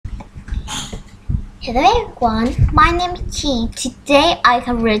Hello everyone, my name is Chi. Today I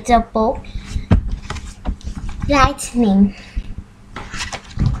have read the book Lightning.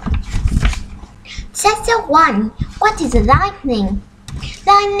 Chapter 1. What is lightning?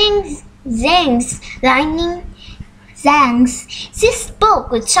 Lightning zangs. Lightning zangs. This book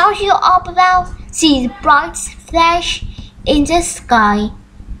will tell you all about the bright flash in the sky.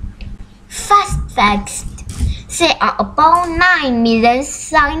 Fast facts. There are about 9 million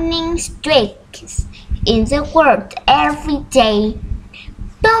lightning streaks in the world every day.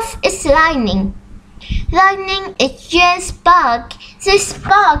 Both is lightning. Lightning is just spark. This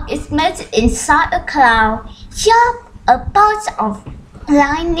spark is made inside a cloud. Just a bolt of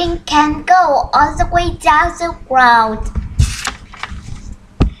lightning can go all the way down the ground.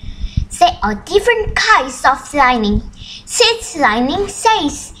 There are different kinds of lightning. Since lightning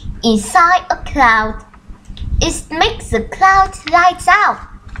stays inside a cloud, it makes the cloud light out.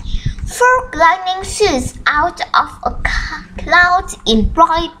 Fork lightning shoots out of a cloud in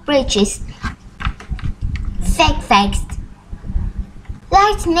bright bridges. Fact.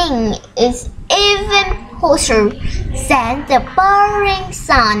 Lightning is even hotter than the burning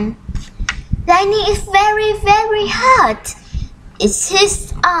sun. Lightning is very, very hot. It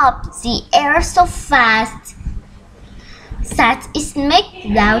heats up the air so fast that it makes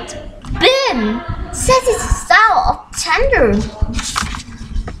loud boom. That is the sound of thunder.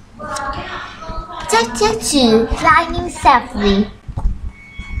 Chapter 2. Lightning safely.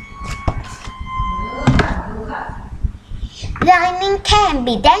 Lightning can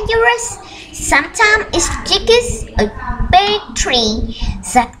be dangerous. Sometimes it strikes a big tree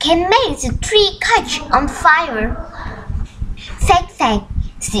that can make the tree catch on fire. Fact.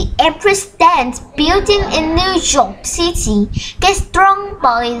 The Empire State Building in New York City gets struck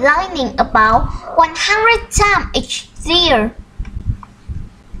by lightning about 100 times each year.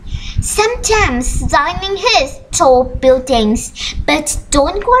 Sometimes lightning hits tall buildings, but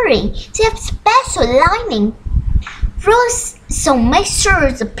don't worry, they have special lightning rules, so make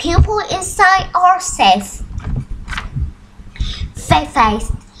sure the people inside are safe.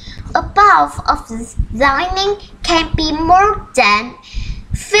 Fact. A bolt of lightning can be more than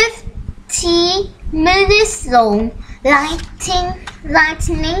 50 minutes long. Lightning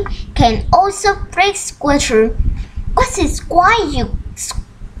can also break water. That is why you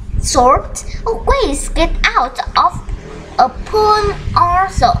sort always get out of a pool or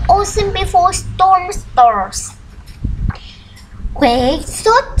the ocean before storm starts. Where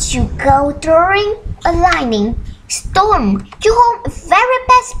should you go during a lightning storm? Your home is very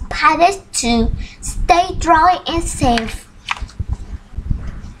best place to stay dry and safe.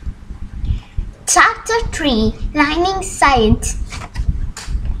 Chapter 3. Lightning Sight.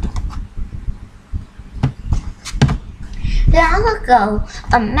 Long ago,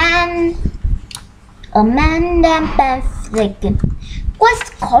 a man named Ben Flick was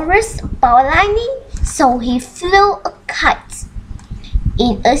curious about lightning, so he flew a kite.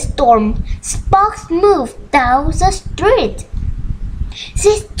 In a storm, sparks moved down the street.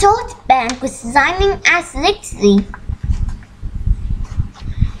 This thought Ben was lightning as lightly.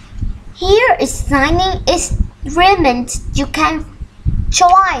 Here is lightning experiment you can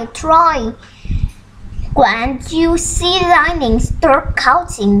try. When you see lightning start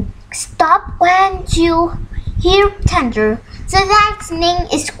counting, stop when you hear thunder. The lightning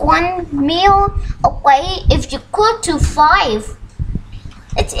is 1 mile away if you go to 5.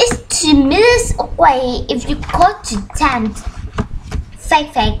 It is 2 minutes away if you go to 10.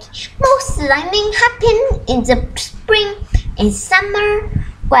 Fact. Most lightning happen in the spring and summer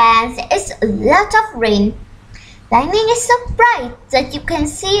when there is a lot of rain. Lightning is so bright that you can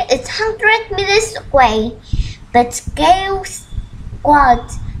see it 100 meters away, but scales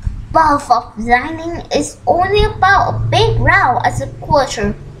what bulb of lightning is only about a big round as a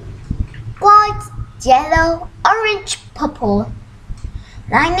quarter. White, yellow, orange, purple.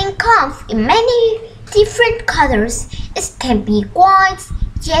 Lightning comes in many different colors. It can be white,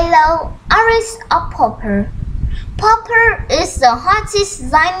 yellow, orange, or purple. Purple is the hottest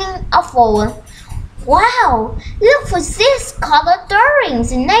lightning of all. Wow! Look for this color during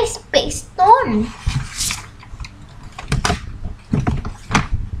the next big storm.